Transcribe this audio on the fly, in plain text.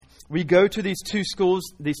we go to these two schools,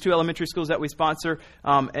 these two elementary schools that we sponsor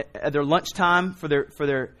at their lunchtime for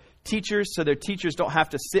their teachers, so their teachers don't have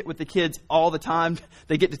to sit with the kids all the time.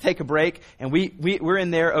 They get to take a break, and we're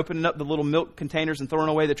in there opening up the little milk containers and throwing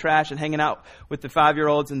away the trash and hanging out with the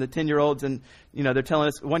 5-year-olds and the 10-year-olds. And they're telling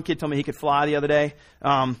us. One kid told me he could fly the other day.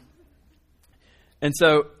 And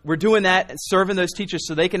so we're doing that and serving those teachers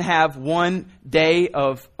so they can have one day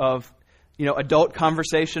of adult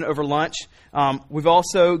conversation over lunch. We've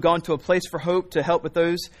also gone to a Place for Hope to help with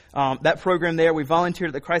those that program there. We volunteered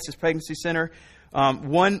at the Crisis Pregnancy Center.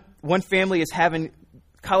 One family is having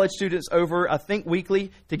college students over, I think,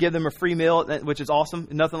 weekly to give them a free meal, which is awesome.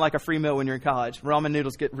 Nothing like a free meal when you're in college. Ramen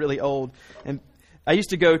noodles get really old. And I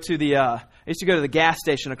used to go to the gas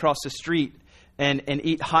station across the street and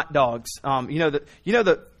eat hot dogs.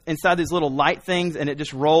 The inside these little light things, and it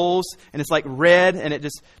just rolls, and it's like red, and it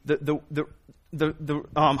just the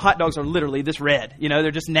hot dogs are literally this red. They're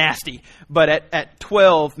just nasty. But at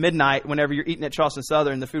 12 midnight, whenever you're eating at Charleston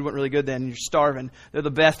Southern, the food wasn't really good then, and you're starving. They're the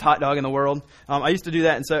best hot dog in the world. I used to do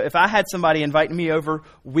that, and so if I had somebody inviting me over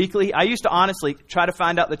weekly, I used to honestly try to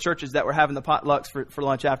find out the churches that were having the potlucks for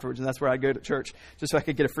lunch afterwards, and that's where I'd go to church just so I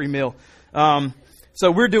could get a free meal.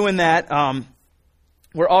 So we're doing that.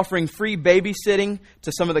 We're offering free babysitting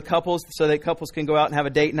to some of the couples so that couples can go out and have a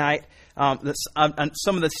date night. Some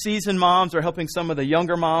of the seasoned moms are helping some of the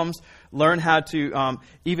younger moms learn how to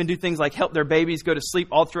even do things like help their babies go to sleep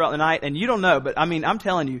all throughout the night. And you don't know, but I'm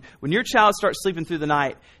telling you, when your child starts sleeping through the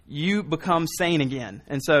night, you become sane again.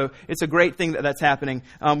 And so it's a great thing that's happening.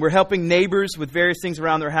 We're helping neighbors with various things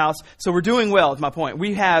around their house. So we're doing well, is my point.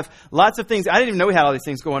 We have lots of things. I didn't even know we had all these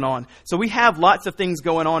things going on. So we have lots of things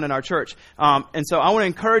going on in our church. And so I want to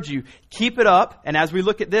encourage you, keep it up. And as we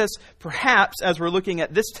look at this, perhaps as we're looking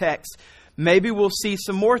at this text, maybe we'll see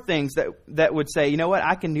some more things that would say, you know what,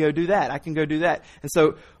 I can go do that. I can go do that. And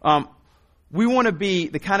so we want to be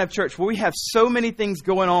the kind of church where we have so many things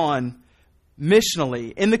going on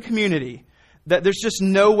missionally in the community that there's just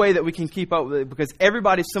no way that we can keep up with it, because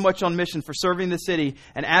everybody's so much on mission for serving the city.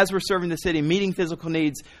 And as we're serving the city, meeting physical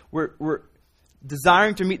needs, we're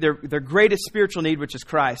desiring to meet their greatest spiritual need, which is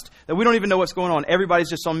Christ. That we don't even know what's going on.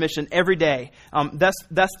 Everybody's just on mission every day. I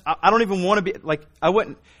don't even want to be like, I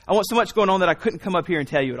want so much going on that I couldn't come up here and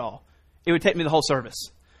tell you it all. It would take me the whole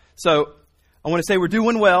service. So I want to say we're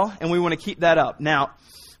doing well, and we want to keep that up. Now,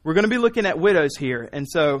 we're going to be looking at widows here. And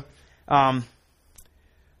so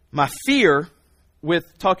my fear with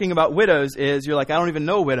talking about widows is you're like, I don't even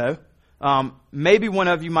know a widow. Maybe one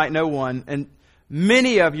of you might know one. And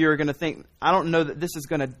many of you are going to think, I don't know that this is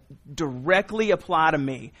going to directly apply to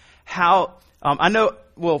me. I know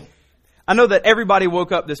that everybody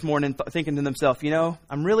woke up this morning thinking to themselves,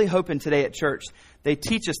 I'm really hoping today at church they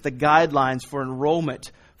teach us the guidelines for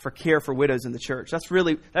enrollment for care for widows in the church.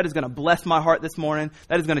 That is going to bless my heart this morning.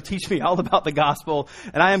 That is going to teach me all about the gospel.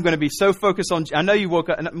 And I am going to be so focused on, I know you woke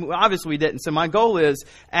up, and obviously we didn't. So my goal is,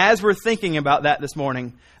 as we're thinking about that this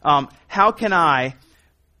morning, how can I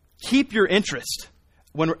keep your interest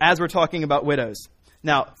as we're talking about widows?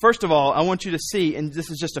 Now, first of all, I want you to see, and this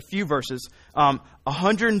is just a few verses,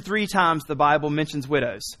 103 times the Bible mentions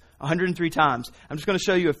widows. 103 times. I'm just going to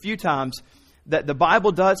show you a few times that the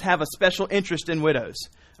Bible does have a special interest in widows.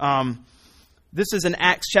 This is in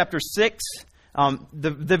Acts chapter 6.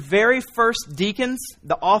 The very first deacons,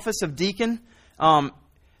 the office of deacon, the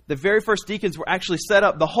very first deacons were actually set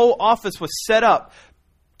up. The whole office was set up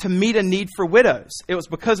to meet a need for widows. It was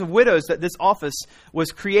because of widows that this office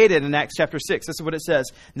was created in Acts chapter 6. This is what it says.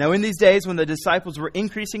 Now, in these days when the disciples were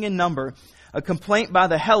increasing in number, a complaint by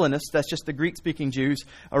the Hellenists, that's just the Greek-speaking Jews,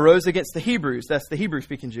 arose against the Hebrews, that's the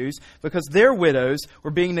Hebrew-speaking Jews, because their widows were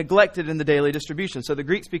being neglected in the daily distribution. So the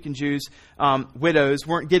Greek-speaking Jews' widows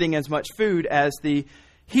weren't getting as much food as the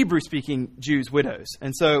Hebrew-speaking Jews' widows.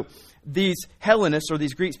 And so these Hellenists, or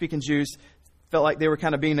these Greek-speaking Jews, felt like they were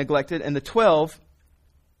kind of being neglected, and the 12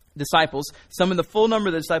 disciples summoned the full number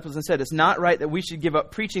of the disciples and said, it's not right that we should give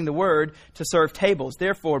up preaching the word to serve tables.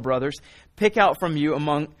 Therefore, brothers, pick out from you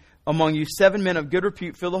among you 7 men of good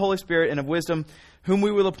repute, filled with the Holy Spirit and of wisdom, whom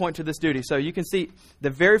we will appoint to this duty. So you can see the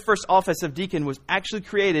very first office of deacon was actually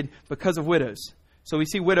created because of widows. So we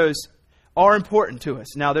see widows are important to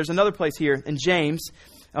us. Now, there's another place here in James.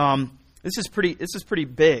 This is pretty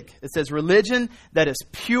big. It says, religion that is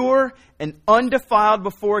pure and undefiled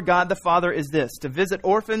before God the Father is this, to visit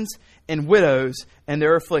orphans and widows and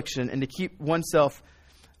their affliction, and to keep oneself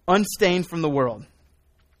unstained from the world.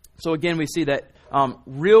 So again, we see that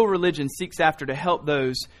real religion seeks after to help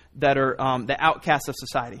those that are the outcasts of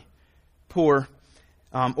society, poor,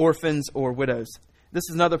 orphans, or widows. This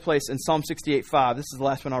is another place in Psalm 68:5. This is the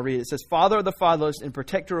last one I'll read. It says, Father of the fatherless and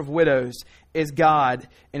protector of widows is God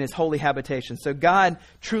in his holy habitation. So God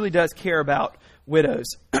truly does care about widows.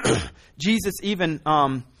 Jesus even,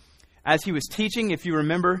 as he was teaching, if you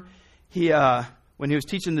remember, when he was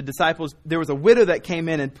teaching the disciples, there was a widow that came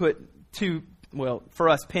in and put for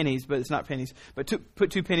us pennies, but it's not pennies, but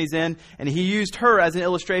put 2 pennies in, and he used her as an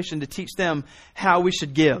illustration to teach them how we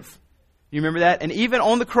should give. You remember that? And even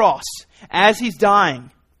on the cross, as he's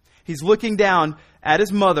dying, he's looking down at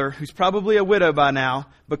his mother, who's probably a widow by now,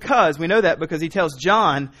 because we know that because he tells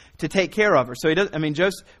John to take care of her. So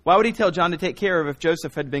Joseph, why would he tell John to take care of her if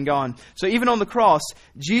Joseph had been gone? So even on the cross,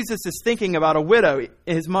 Jesus is thinking about a widow,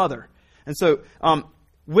 his mother. And so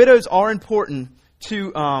widows are important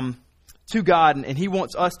to God, and he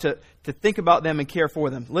wants us to think about them and care for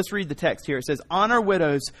them. Let's read the text here. It says, honor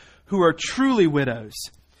widows who are truly widows.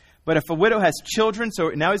 But if a widow has children, so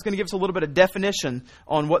now he's going to give us a little bit of definition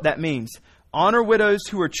on what that means. Honor widows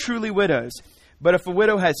who are truly widows. But if a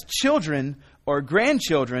widow has children or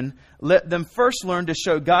grandchildren, let them first learn to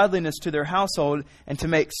show godliness to their household and to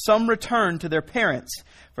make some return to their parents.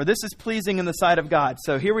 For this is pleasing in the sight of God.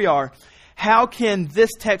 So here we are. How can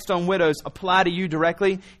this text on widows apply to you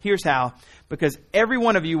directly? Here's how. Because every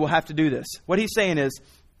one of you will have to do this. What he's saying is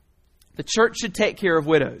the church should take care of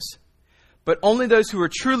widows, but only those who are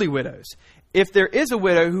truly widows. If there is a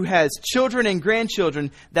widow who has children and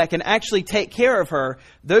grandchildren that can actually take care of her,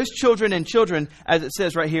 those children and children, as it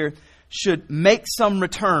says right here, should make some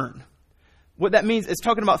return. What that means is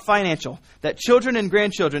talking about financial. That children and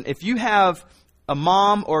grandchildren, if you have a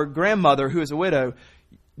mom or grandmother who is a widow,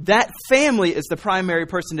 that family is the primary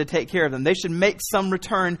person to take care of them. They should make some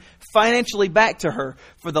return financially back to her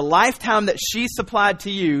for the lifetime that she supplied to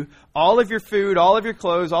you, all of your food, all of your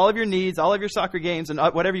clothes, all of your needs, all of your soccer games, and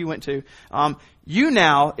whatever you went to. You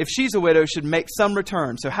now, if she's a widow, should make some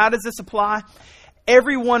return. So how does this apply?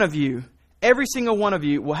 Every one of you, every single one of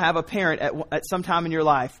you will have a parent at some time in your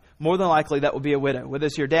life. More than likely that will be a widow, whether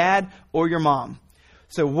it's your dad or your mom.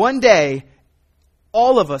 So one day,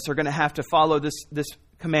 all of us are going to have to follow this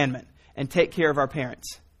commandment and take care of our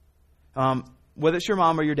parents, whether it's your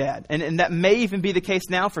mom or your dad. And that may even be the case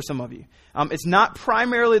now for some of you. It's not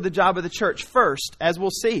primarily the job of the church first, as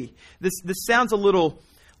we'll see. This sounds a little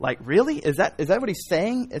like, really? Is that what he's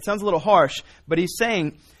saying? It sounds a little harsh, but he's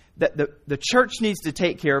saying that the church needs to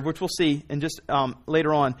take care of, which we'll see in just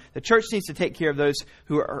later on. The church needs to take care of those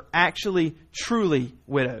who are actually truly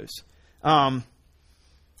widows. Look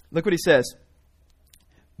what he says.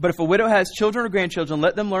 But if a widow has children or grandchildren,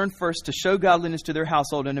 let them learn first to show godliness to their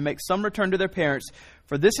household and to make some return to their parents.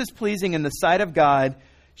 For this is pleasing in the sight of God.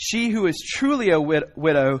 She who is truly a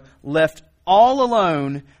widow, left all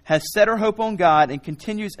alone, has set her hope on God and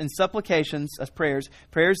continues in supplications, as prayers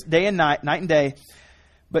day and night and day.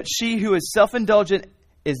 But she who is self-indulgent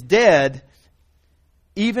is dead,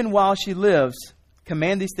 even while she lives.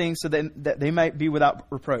 Command these things so that they might be without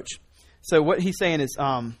reproach. So what he's saying is,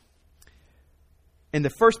 in the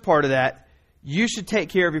first part of that, you should take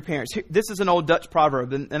care of your parents. This is an old Dutch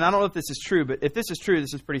proverb, and I don't know if this is true, but if this is true,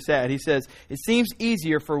 this is pretty sad. He says, it seems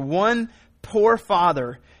easier for one poor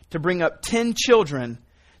father to bring up 10 children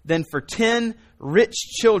than for 10 rich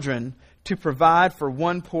children to provide for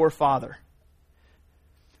one poor father.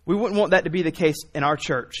 We wouldn't want that to be the case in our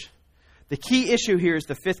church. The key issue here is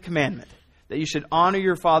the 5th commandment, that you should honor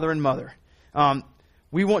your father and mother.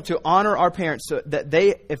 We want to honor our parents so that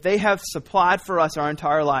if they have supplied for us our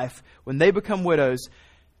entire life, when they become widows,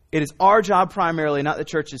 it is our job primarily, not the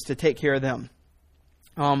church's, to take care of them.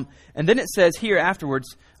 And then it says here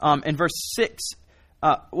afterwards, in verse 6,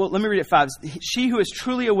 let me read it 5. She who is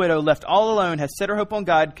truly a widow, left all alone, has set her hope on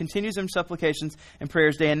God, continues in supplications and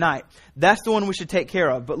prayers day and night. That's the one we should take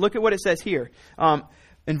care of. But look at what it says here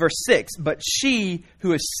in verse 6. But she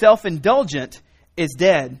who is self-indulgent is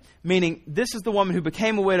dead, meaning this is the woman who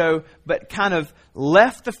became a widow but kind of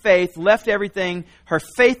left the faith, left everything. Her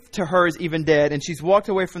faith to her is even dead, and she's walked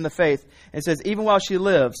away from the faith. And it says, even while she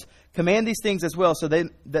lives, command these things as well so that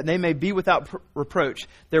they may be without reproach.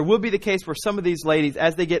 There will be the case where some of these ladies,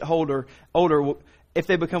 as they get older, if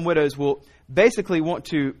they become widows, will basically want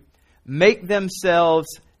to make themselves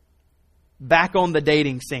back on the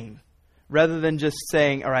dating scene rather than just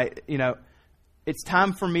saying, all right, it's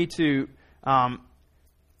time for me to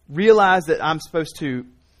realize that I'm supposed to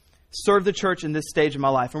serve the church in this stage of my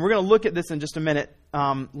life. And we're going to look at this in just a minute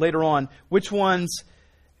later on. Which ones,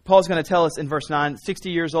 Paul's going to tell us in verse 9, 60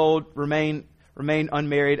 years old, remain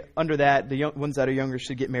unmarried. Under that, the ones that are younger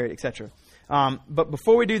should get married, etc. But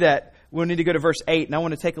before we do that, we'll need to go to verse 8. And I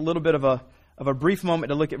want to take a little bit of a brief moment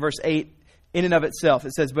to look at verse 8 in and of itself.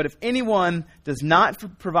 It says, but if anyone does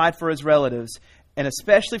not provide for his relatives, and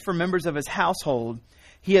especially for members of his household,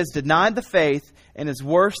 he has denied the faith and is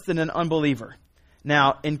worse than an unbeliever.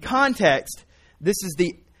 Now, in context, this is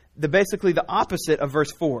the basically the opposite of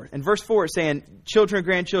verse 4. In verse 4, it's saying, children and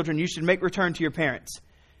grandchildren, you should make return to your parents.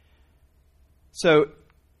 So,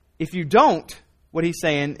 if you don't, what he's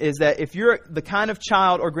saying is that if you're the kind of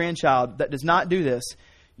child or grandchild that does not do this,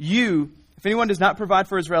 if anyone does not provide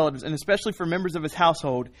for his relatives, and especially for members of his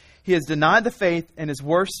household, he has denied the faith and is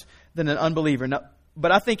worse than an unbeliever. Now,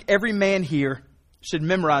 but I think every man here should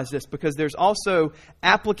memorize this, because there's also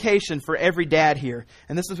application for every dad here.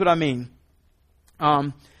 And this is what I mean.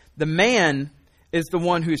 The man is the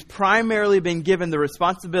one who's primarily been given the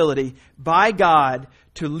responsibility by God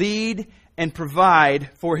to lead and provide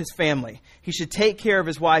for his family. He should take care of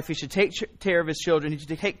his wife. He should take care of his children. He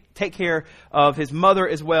should take care of his mother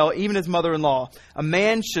as well, even his mother-in-law. A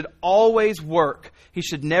man should always work. He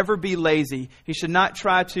should never be lazy. He should not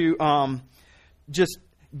try to just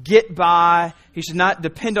get by. He should not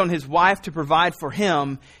depend on his wife to provide for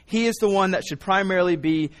him. He is the one that should primarily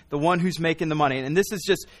be the one who's making the money. And this is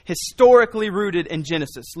just historically rooted in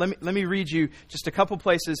Genesis. Let me read you just a couple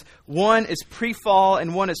places. One is pre-fall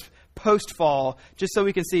and one is post-fall, just so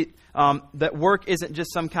we can see that work isn't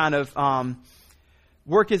just some kind of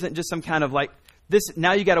like this.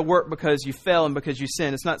 Now you got to work because you fell and because you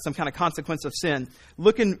sinned. It's not some kind of consequence of sin.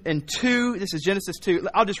 Look in 2. This is Genesis 2.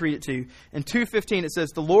 I'll just read it to you. In 2:15 it says,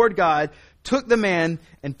 "The Lord God took the man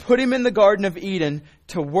and put him in the Garden of Eden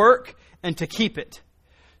to work and to keep it."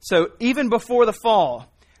 So even before the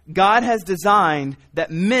fall, God has designed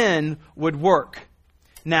that men would work.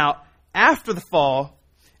 Now, after the fall,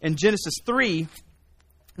 in Genesis 3,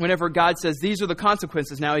 whenever God says these are the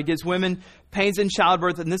consequences, now he gives women pains in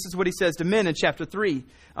childbirth, and this is what he says to men in chapter 3.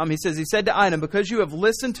 He said to Adam, "Because you have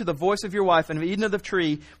listened to the voice of your wife and have eaten of the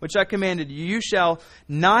tree which I commanded you, you shall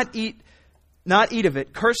not eat of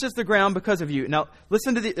it. Curses the ground because of you." Now,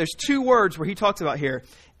 listen to there's 2 words where he talks about here.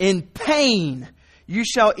 In pain you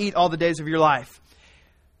shall eat all the days of your life.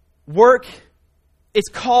 Work, it's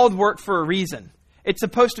called work for a reason. It's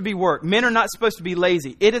supposed to be work. Men are not supposed to be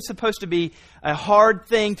lazy. It is supposed to be a hard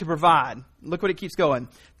thing to provide. Look what it keeps going.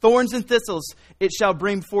 "Thorns and thistles it shall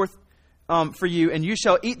bring forth for you, and you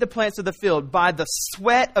shall eat the plants of the field. By the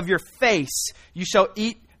sweat of your face you shall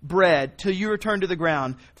eat bread till you return to the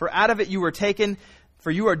ground. For out of it you were taken,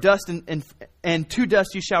 for you are dust, and to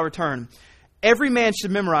dust you shall return." Every man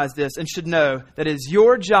should memorize this and should know that it is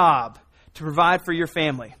your job to provide for your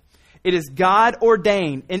family. It is God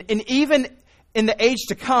ordained. And even in the age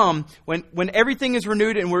to come, when everything is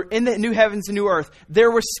renewed and we're in the new heavens and new earth, there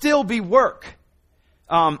will still be work.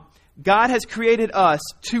 God has created us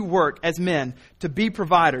to work as men, to be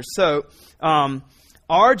providers. So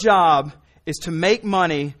our job is to make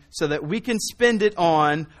money so that we can spend it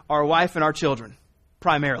on our wife and our children,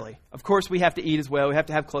 primarily. Of course, we have to eat as well. We have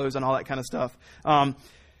to have clothes and all that kind of stuff.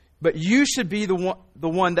 But you should be the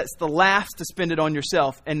one that's the last to spend it on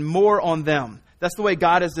yourself and more on them. That's the way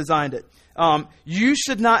God has designed it. You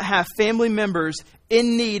should not have family members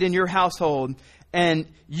in need in your household and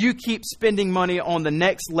you keep spending money on the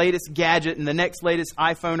next latest gadget and the next latest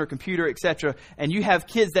iPhone or computer, etc. And you have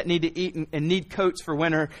kids that need to eat and need coats for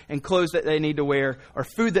winter and clothes that they need to wear or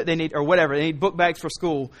food that they need or whatever. They need book bags for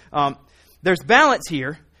school. There's balance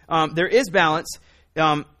here. There is balance.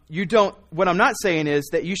 What I'm not saying is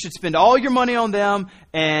that you should spend all your money on them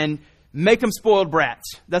and make them spoiled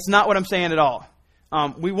brats. That's not what I'm saying at all.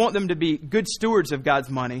 We want them to be good stewards of God's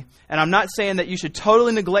money. And I'm not saying that you should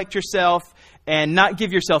totally neglect yourself and not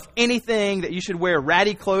give yourself anything, that you should wear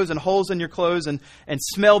ratty clothes and holes in your clothes and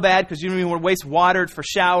smell bad because you don't even want to waste water for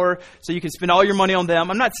shower so you can spend all your money on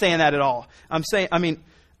them. I'm not saying that at all.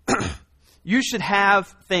 You should have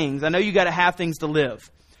things. I know you got to have things to live.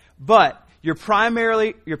 But your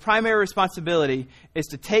primary responsibility is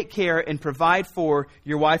to take care and provide for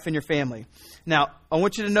your wife and your family. Now, I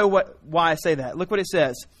want you to know why I say that. Look what it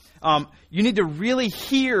says. You need to really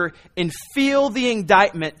hear and feel the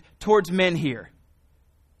indictment towards men here.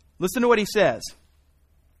 Listen to what he says.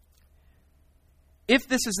 If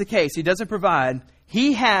this is the case, he doesn't provide,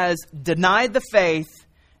 he has denied the faith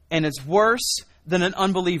and is worse than an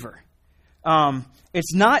unbeliever.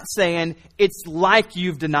 It's not saying it's like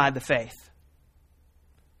you've denied the faith.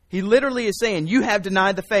 He literally is saying you have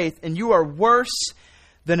denied the faith and you are worse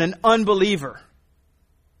than an unbeliever.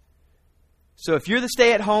 So if you're the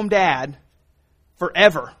stay-at-home dad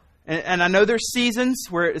forever, and I know there's seasons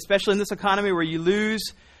where, especially in this economy, where you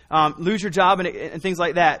lose your job and things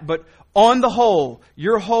like that. But on the whole,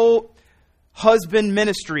 your whole husband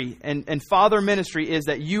ministry and father ministry is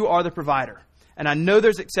that you are the provider. And I know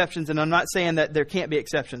there's exceptions, and I'm not saying that there can't be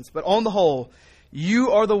exceptions. But on the whole,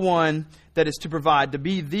 you are the one that is to provide, to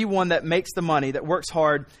be the one that makes the money, that works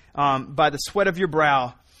hard by the sweat of your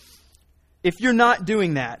brow. If you're not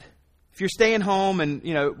doing that, if you're staying home and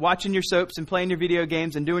watching your soaps and playing your video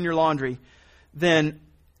games and doing your laundry, then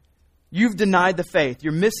you've denied the faith.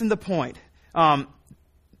 You're missing the point. Let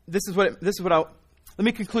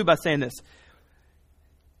me conclude by saying this.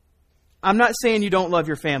 I'm not saying you don't love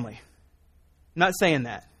your family. I'm not saying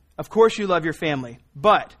that. Of course you love your family.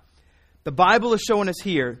 But the Bible is showing us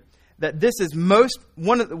here that this is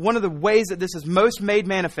one of the ways that this is most made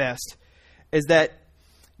manifest is that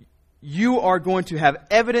you are going to have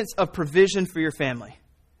evidence of provision for your family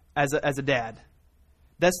as a dad.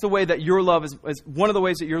 That's the way that your love is one of the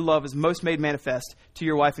ways that your love is most made manifest to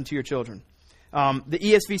your wife and to your children. The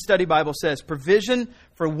ESV Study Bible says, provision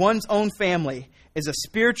for one's own family is a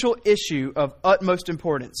spiritual issue of utmost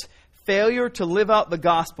importance. Failure to live out the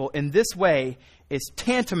gospel in this way is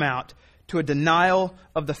tantamount to a denial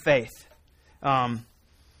of the faith.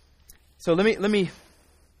 So let me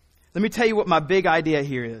tell you what my big idea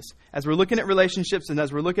here is. As we're looking at relationships and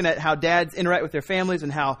as we're looking at how dads interact with their families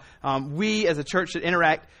and how we as a church should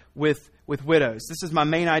interact with widows, this is my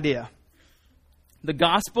main idea. The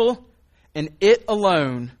gospel and it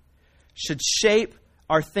alone should shape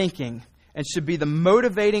our thinking and should be the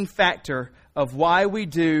motivating factor of why we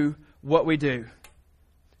do what we do.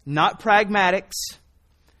 Not pragmatics,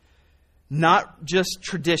 not just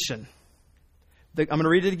tradition. I'm going to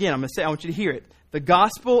read it again. I want you to hear it. The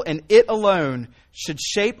gospel and it alone should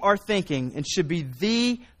shape our thinking and should be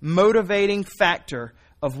the motivating factor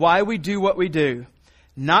of why we do what we do.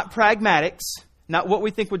 Not pragmatics, not what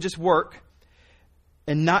we think would just work,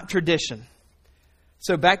 and not tradition.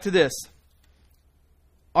 So back to this.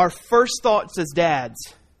 Our first thoughts as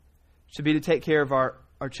dads should be to take care of our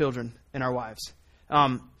children and our wives.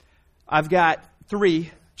 I've got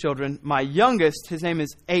 3 children. My youngest, his name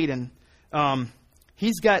is Aiden.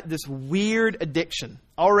 He's got this weird addiction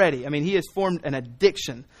already. I mean, he has formed an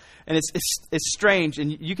addiction. And it's strange.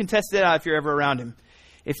 And you can test it out if you're ever around him.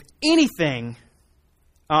 If anything,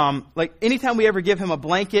 like anytime we ever give him a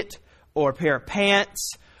blanket or a pair of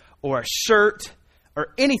pants or a shirt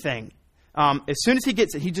or anything, as soon as he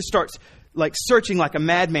gets it, he just starts like searching like a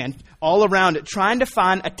madman all around it, trying to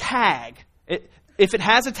find a tag. If it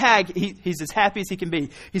has a tag, he's as happy as he can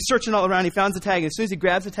be. He's searching all around. He finds the tag. And as soon as he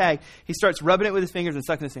grabs the tag, he starts rubbing it with his fingers and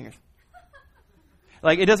sucking his fingers.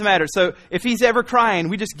 Like, it doesn't matter. So if he's ever crying,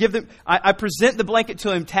 we just give them... I present the blanket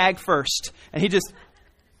to him tag first. And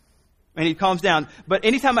he calms down. But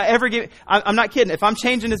anytime I ever give... I'm not kidding. If I'm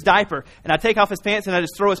changing his diaper and I take off his pants and I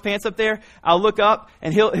just throw his pants up there, I'll look up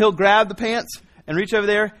and he'll grab the pants and reach over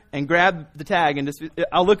there and grab the tag. And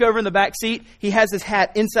I'll look over in the back seat. He has his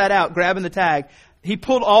hat inside out grabbing the tag. He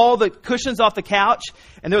pulled all the cushions off the couch,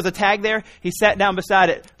 and there was a tag there. He sat down beside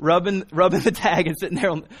it, rubbing the tag and sitting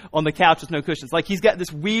there on the couch with no cushions. Like, he's got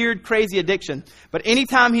this weird, crazy addiction. But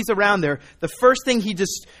anytime he's around there, the first thing he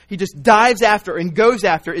just dives after and goes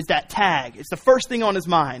after is that tag. It's the first thing on his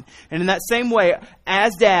mind. And in that same way,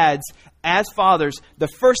 as dads, as fathers, the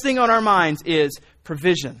first thing on our minds is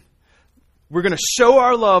provision. We're going to show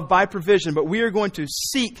our love by provision, but we are going to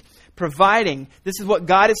seek providing. This is what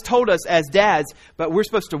God has told us as dads, but we're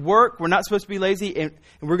supposed to work. We're not supposed to be lazy, and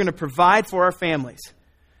we're going to provide for our families.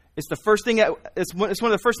 It's the first thing. It's one of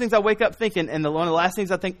the first things I wake up thinking, and one of the last things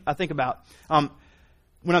I think about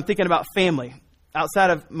when I'm thinking about family. Outside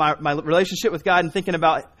of my relationship with God and thinking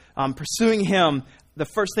about pursuing Him, the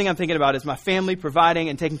first thing I'm thinking about is my family, providing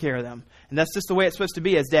and taking care of them. And that's just the way it's supposed to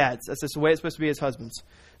be as dads. That's just the way it's supposed to be as husbands.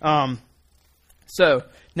 So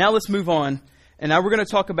now let's move on. And now we're going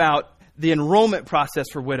to talk about the enrollment process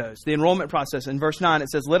for widows. The enrollment process. In verse 9, it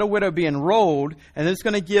says, let a widow be enrolled. And then it's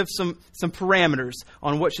going to give some parameters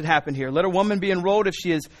on what should happen here. Let a woman be enrolled if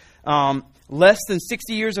she is less than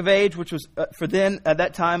 60 years of age, which was for then, at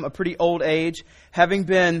that time, a pretty old age. Having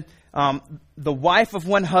been the wife of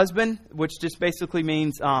one husband, which just basically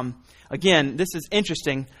means, again, this is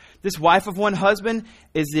interesting. This wife of one husband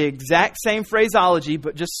is the exact same phraseology,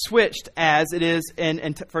 but just switched as it is in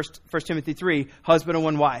 1 Timothy 3, husband and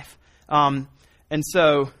one wife. And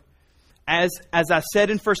so, as I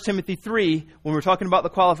said in 1 Timothy 3, when we're talking about the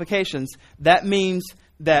qualifications, that means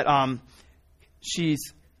that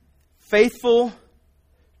she's faithful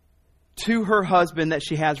to her husband that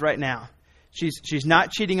she has right now. She's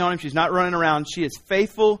not cheating on him. She's not running around. She is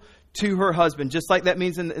faithful to her husband, just like that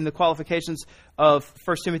means in the qualifications of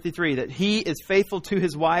 1 Timothy 3, that he is faithful to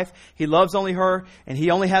his wife. He loves only her, and he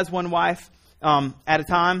only has one wife at a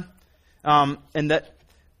time. and that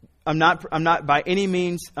I'm not by any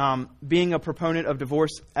means being a proponent of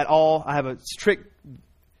divorce at all. I have a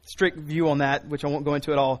strict view on that, which I won't go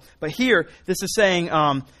into at all. But here, this is saying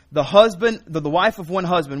the wife of one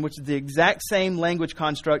husband, which is the exact same language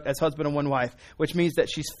construct as husband of one wife, which means that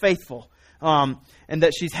she's faithful. And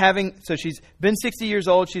that she's been 60 years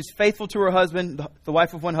old. She's faithful to her husband, the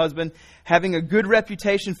wife of one husband, having a good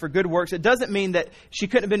reputation for good works. It doesn't mean that she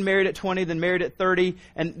couldn't have been married at 20, then married at 30,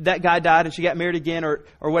 and that guy died and she got married again or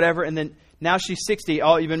whatever. And then now she's 60.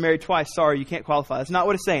 Oh, you've been married twice. Sorry, you can't qualify. That's not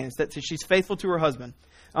what it's saying. It's that she's faithful to her husband.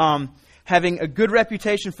 Having a good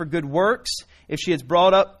reputation for good works. If she has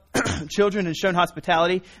brought up children and shown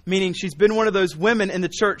hospitality, meaning she's been one of those women in the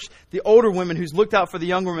church, the older women who's looked out for the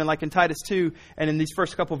young women, like in Titus 2 and in these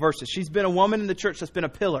first couple of verses. She's been a woman in the church that's been a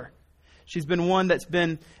pillar. She's been one that's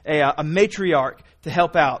been a matriarch to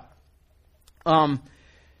help out.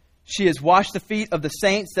 She has washed the feet of the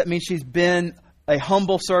saints. That means she's been a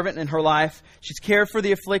humble servant in her life. She's cared for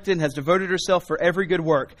the afflicted and has devoted herself for every good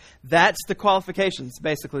work. That's the qualifications,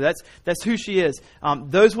 basically. That's who she is.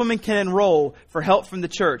 Those women can enroll for help from the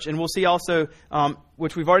church. And we'll see also,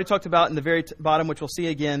 which we've already talked about in the very bottom, which we'll see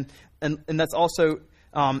again. And that's also,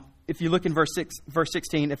 if you look in verse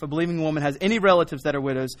 16, if a believing woman has any relatives that are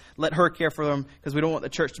widows, let her care for them, because we don't want the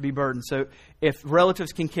church to be burdened. So if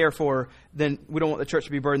relatives can care for her, then we don't want the church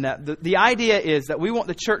to be burdened. The idea is that we want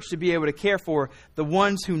the church to be able to care for the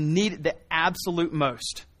ones who need it the absolute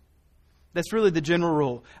most. That's really the general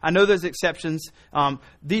rule. I know there's exceptions.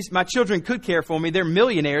 My children could care for me. They're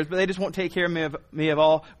millionaires, but they just won't take care of me at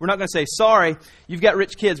all. We're not going to say, sorry, you've got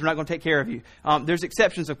rich kids. We're not going to take care of you. There's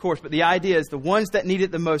exceptions, of course, but the idea is the ones that need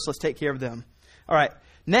it the most, let's take care of them. All right.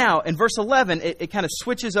 Now, in verse 11, it kind of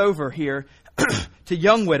switches over here to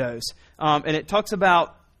young widows. And it talks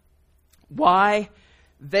about why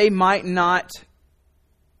they might not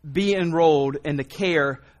be enrolled in the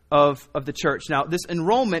care of the church. Now, this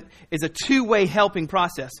enrollment is a two-way helping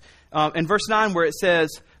process. In verse 9, where it says,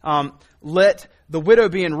 let the widow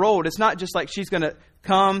be enrolled, it's not just like she's going to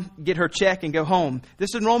come, get her check, and go home.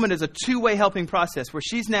 This enrollment is a two-way helping process where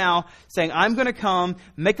she's now saying, I'm going to come,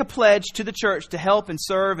 make a pledge to the church to help and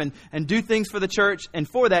serve and do things for the church. And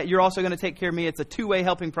for that, you're also going to take care of me. It's a two-way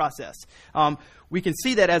helping process. We can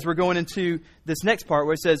see that as we're going into this next part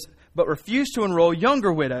where it says, but refuse to enroll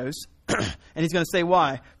younger widows. And he's going to say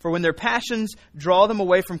why. For when their passions draw them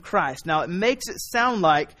away from Christ. Now, it makes it sound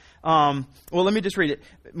like, well, let me just read it.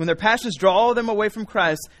 When their passions draw them away from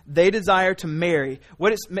Christ, they desire to marry.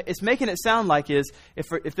 What it's making it sound like is,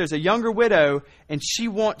 if there's a younger widow and she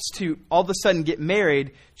wants to all of a sudden get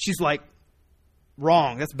married, she's like,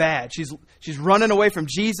 wrong. That's bad. She's running away from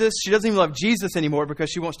Jesus. She doesn't even love Jesus anymore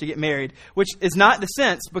because she wants to get married, which is not the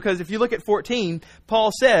sense, because if you look at 14,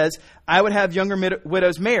 Paul says, I would have younger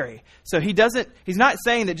widows marry. So he's not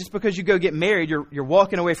saying that just because you go get married, you're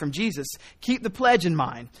walking away from Jesus. Keep the pledge in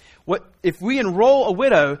mind. If we enroll a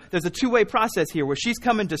widow, there's a two-way process here where she's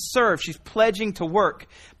coming to serve. She's pledging to work.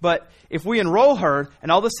 But if we enroll her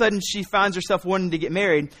and all of a sudden she finds herself wanting to get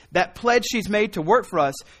married, that pledge she's made to work for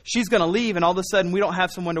us, she's going to leave, and all of a sudden we don't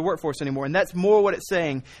have someone to work for us anymore. And that's more what it's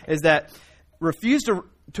saying, is that refuse to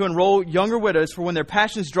enroll younger widows, for when their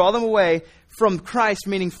passions draw them away from Christ,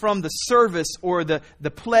 meaning from the service or the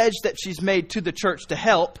pledge that she's made to the church to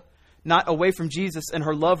help, not away from Jesus and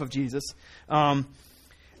her love of Jesus.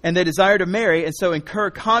 And they desire to marry, and so incur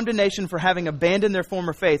condemnation for having abandoned their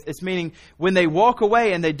former faith. It's meaning when they walk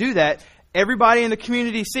away and they do that, everybody in the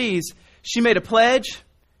community sees she made a pledge,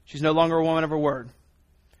 she's no longer a woman of her word.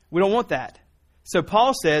 We don't want that. So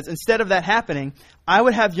Paul says, instead of that happening, I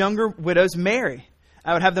would have younger widows marry.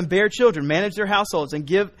 I would have them bear children, manage their households, and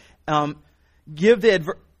give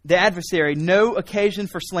the adversary no occasion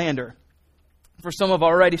for slander, for some have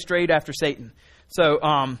already strayed after Satan.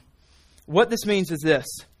 So what this means is this.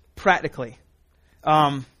 Practically,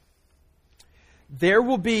 there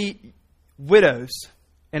will be widows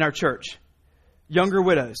in our church, younger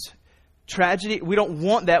widows. Tragedy, we don't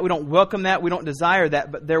want that. We don't welcome that. We don't desire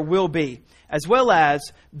that, but there will be. As well as,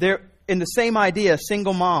 there, in the same idea,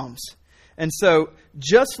 single moms. And so,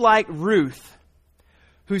 just like Ruth,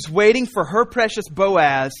 who's waiting for her precious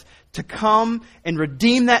Boaz to come and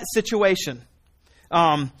redeem that situation,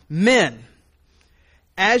 men,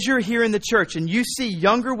 as you're here in the church and you see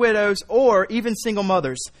younger widows or even single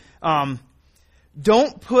mothers,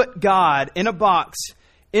 don't put God in a box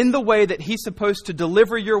in the way that He's supposed to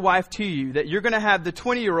deliver your wife to you, that you're going to have the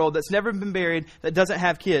 20-year-old that's never been married, that doesn't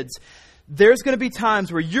have kids. There's going to be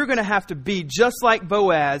times where you're going to have to be just like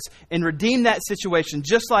Boaz and redeem that situation,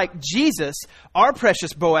 just like Jesus, our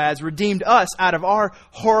precious Boaz, redeemed us out of our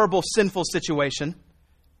horrible, sinful situation.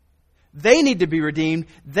 They need to be redeemed.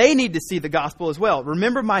 They need to see the gospel as well.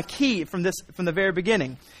 Remember, my key from the very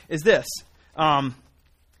beginning is this.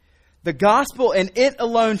 The gospel and it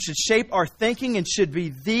alone should shape our thinking and should be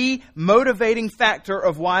the motivating factor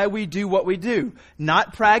of why we do what we do.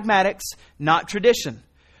 Not pragmatics, not tradition.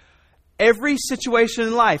 Every situation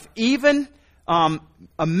in life, even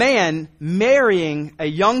a man marrying a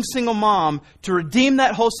young single mom to redeem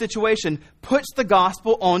that whole situation, puts the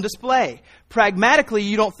gospel on display. Pragmatically,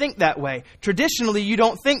 you don't think that way. Traditionally, you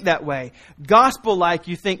don't think that way. Gospel-like,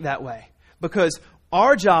 you think that way. Because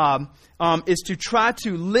our job is to try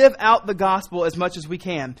to live out the gospel as much as we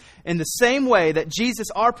can. In the same way that Jesus,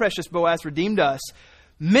 our precious Boaz, redeemed us,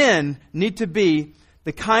 men need to be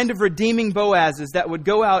the kind of redeeming Boazes that would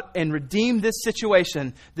go out and redeem this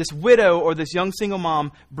situation, this widow or this young single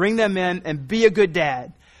mom, bring them in and be a good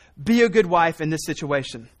dad, be a good wife in this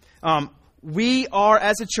situation. We are,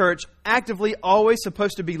 as a church, actively always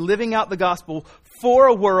supposed to be living out the gospel for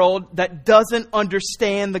a world that doesn't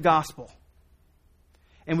understand the gospel.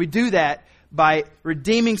 And we do that by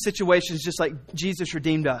redeeming situations just like Jesus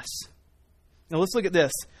redeemed us. Now let's look at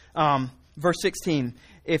this. Verse 16.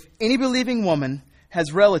 If any believing woman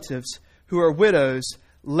has relatives who are widows,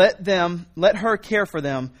 let her care for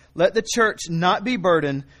them. Let the church not be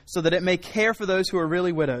burdened, so that it may care for those who are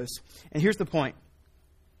really widows. And here's the point.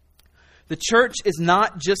 The church is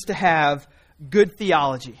not just to have good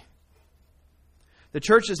theology. The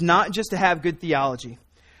church is not just to have good theology,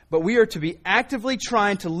 but we are to be actively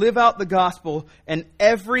trying to live out the gospel in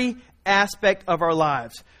every aspect of our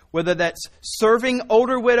lives. Whether that's serving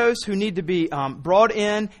older widows who need to be brought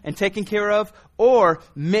in and taken care of, or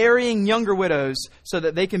marrying younger widows so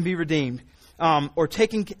that they can be redeemed, or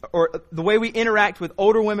the way we interact with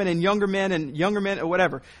older women and younger men or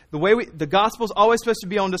whatever. The gospel is always supposed to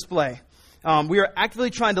be on display. We are actively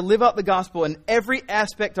trying to live out the gospel in every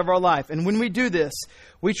aspect of our life. And when we do this,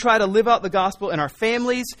 we try to live out the gospel in our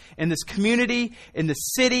families, in this community, in the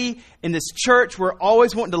city, in this church. We're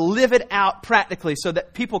always wanting to live it out practically so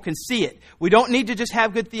that people can see it. We don't need to just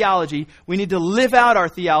have good theology. We need to live out our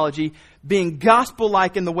theology, being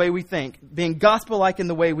gospel-like in the way we think, being gospel-like in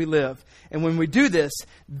the way we live. And when we do this,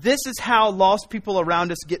 this is how lost people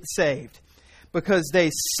around us get saved. Because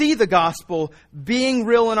they see the gospel being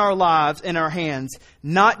real in our lives, in our hands,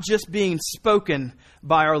 not just being spoken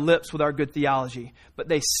by our lips with our good theology. But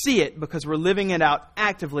they see it because we're living it out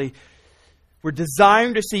actively. We're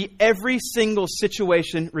desiring to see every single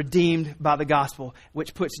situation redeemed by the gospel,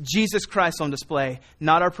 which puts Jesus Christ on display,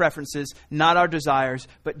 not our preferences, not our desires,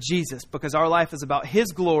 but Jesus. Because our life is about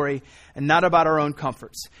His glory and not about our own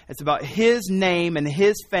comforts. It's about His name and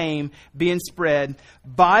His fame being spread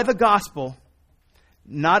by the gospel,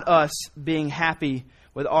 not us being happy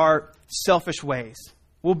with our selfish ways.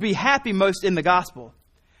 We'll be happy most in the gospel,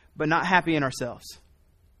 but not happy in ourselves.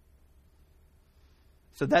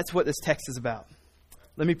 So that's what this text is about.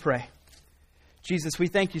 Let me pray. Jesus, we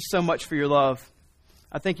thank you so much for your love.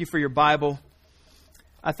 I thank you for your Bible.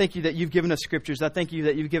 I thank you that you've given us scriptures. I thank you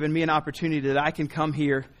that you've given me an opportunity that I can come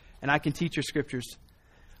here and I can teach your scriptures.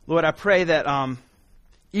 Lord, I pray that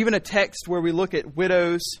even a text where we look at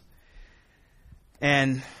widows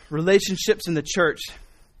and relationships in the church,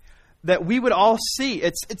 that we would all see,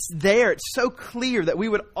 it's there, it's so clear that we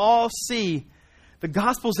would all see the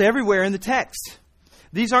gospel's everywhere in the text.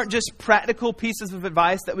 These aren't just practical pieces of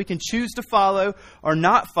advice that we can choose to follow or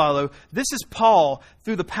not follow. This is Paul,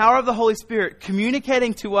 through the power of the Holy Spirit,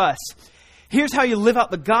 communicating to us, here's how you live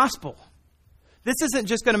out the gospel. This isn't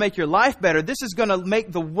just going to make your life better. This is going to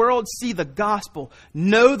make the world see the gospel,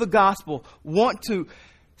 know the gospel, want to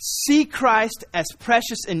see Christ as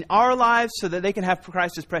precious in our lives so that they can have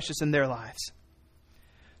Christ as precious in their lives.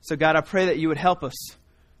 So God, I pray that you would help us,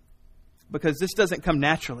 because this doesn't come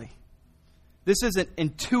naturally. This isn't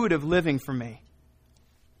intuitive living for me.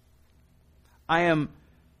 I am,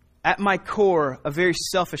 at my core, a very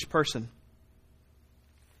selfish person.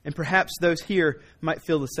 And perhaps those here might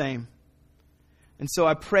feel the same. And so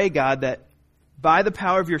I pray, God, that by the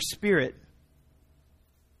power of your Spirit,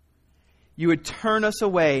 you would turn us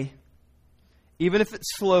away, even if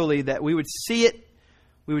it's slowly, that we would see it.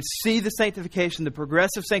 We would see the sanctification, the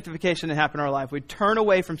progressive sanctification that happen in our life. We'd turn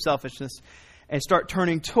away from selfishness and start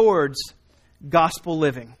turning towards gospel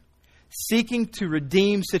living, seeking to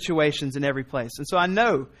redeem situations in every place. And so I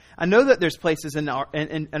know that there's places in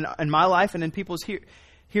my life and in people's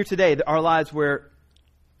here today, our lives, where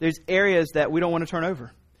there's areas that we don't want to turn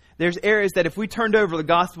over. There's areas that if we turned over, the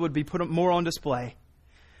gospel would be put more on display.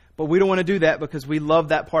 But we don't want to do that because we love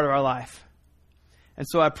that part of our life. And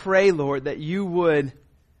so I pray, Lord, that you would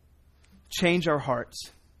change our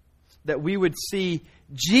hearts. that we would see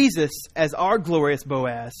Jesus as our glorious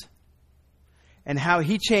Boaz and how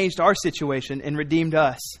he changed our situation and redeemed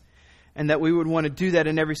us. And that we would want to do that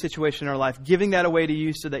in every situation in our life, giving that away to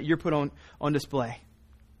you so that you're put on display.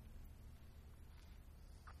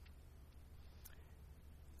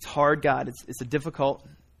 It's hard, God. It's difficult.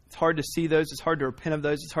 It's hard to see those. It's hard to repent of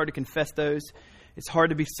those. It's hard to confess those. It's hard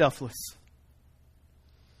to be selfless.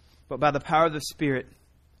 But by the power of the Spirit,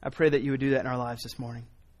 I pray that you would do that in our lives this morning.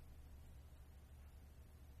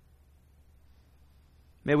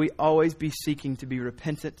 May we always be seeking to be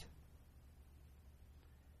repentant.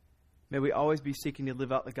 May we always be seeking to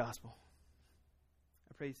live out the gospel.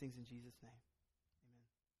 I pray these things in Jesus' name.